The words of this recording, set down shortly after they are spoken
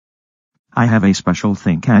I have a special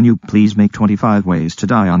thing. Can you please make 25 ways to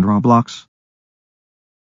die on Roblox?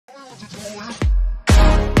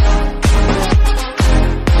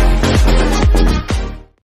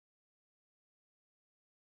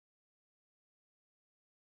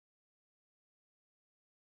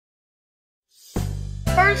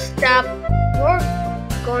 First step, we're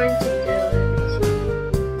going to do it.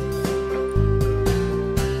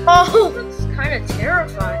 Oh, it's kind of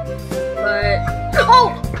terrifying, but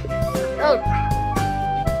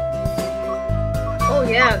oh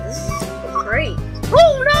yeah, this is great.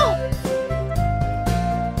 Oh no!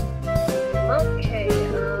 Okay,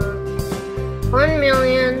 1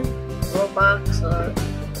 million Robux,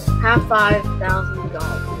 have $5,000.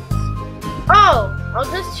 Oh,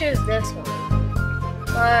 I'll just choose this one.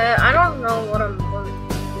 But I don't know what I'm going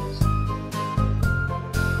to use.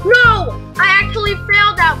 No! I actually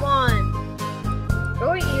failed that one!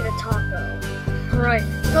 Go eat a taco. Alright.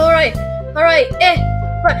 Right.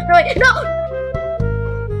 No!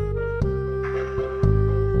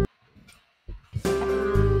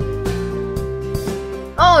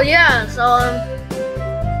 Oh yeah, so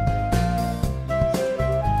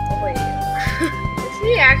wait. Is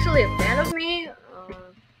he actually a fan of me?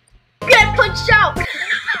 Get punched out!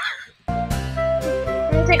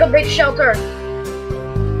 Let me take a big shelter.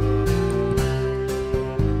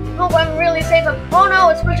 Hope I'm really safe. Oh no,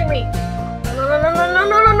 it's pushing me. No.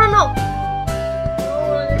 Oh,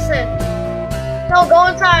 what is it? No, go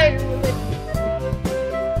inside.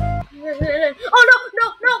 Oh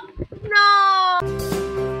no!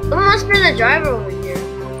 Someone must be the driver over here.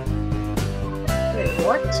 Wait,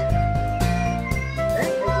 what? That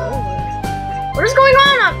is over. What is going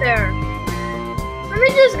on out there? Let me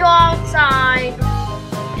just go outside.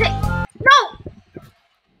 Hey, no!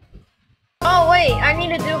 Oh wait, I need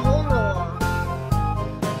to do hole in the wall.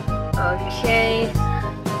 Okay.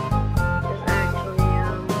 There's actually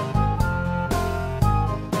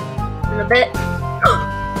in a bit.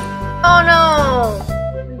 Oh no!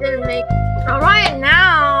 It didn't make. Alright,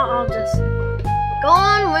 now I'll just go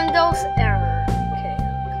on Windows error.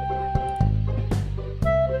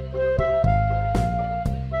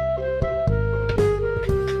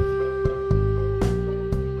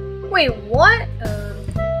 Wait, what?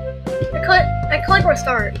 I click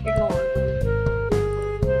restart. Ignore.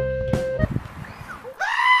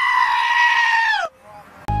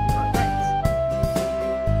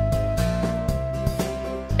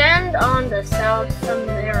 Stand on the South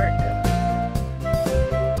America.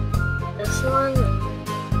 This one.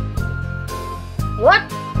 What?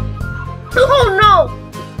 Oh no!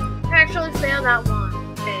 I actually failed that one.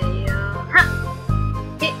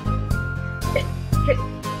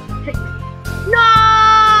 No!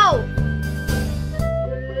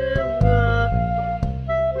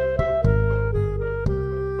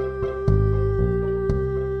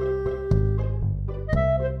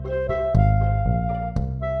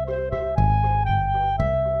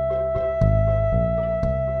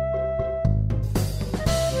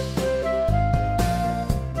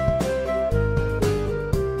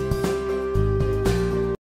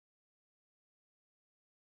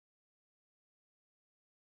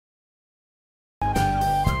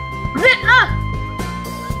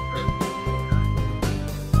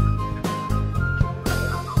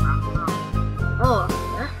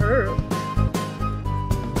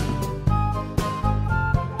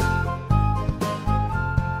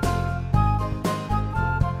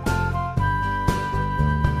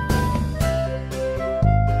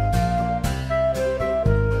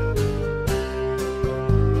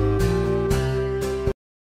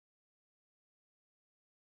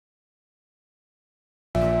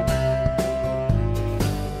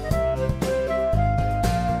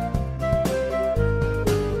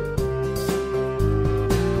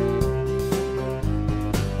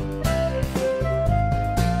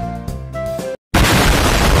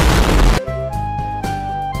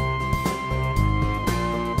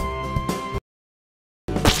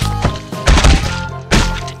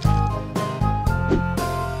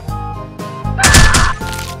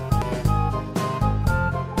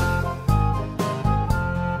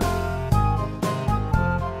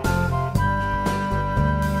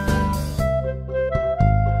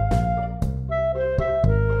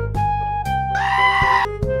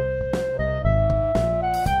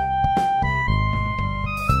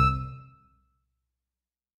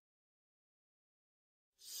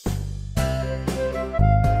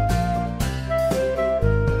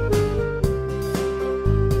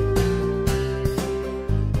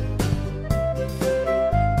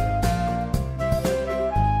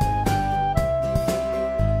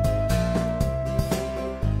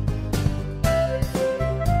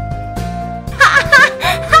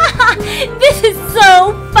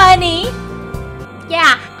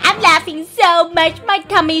 so much. My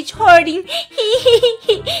tummy is hurting.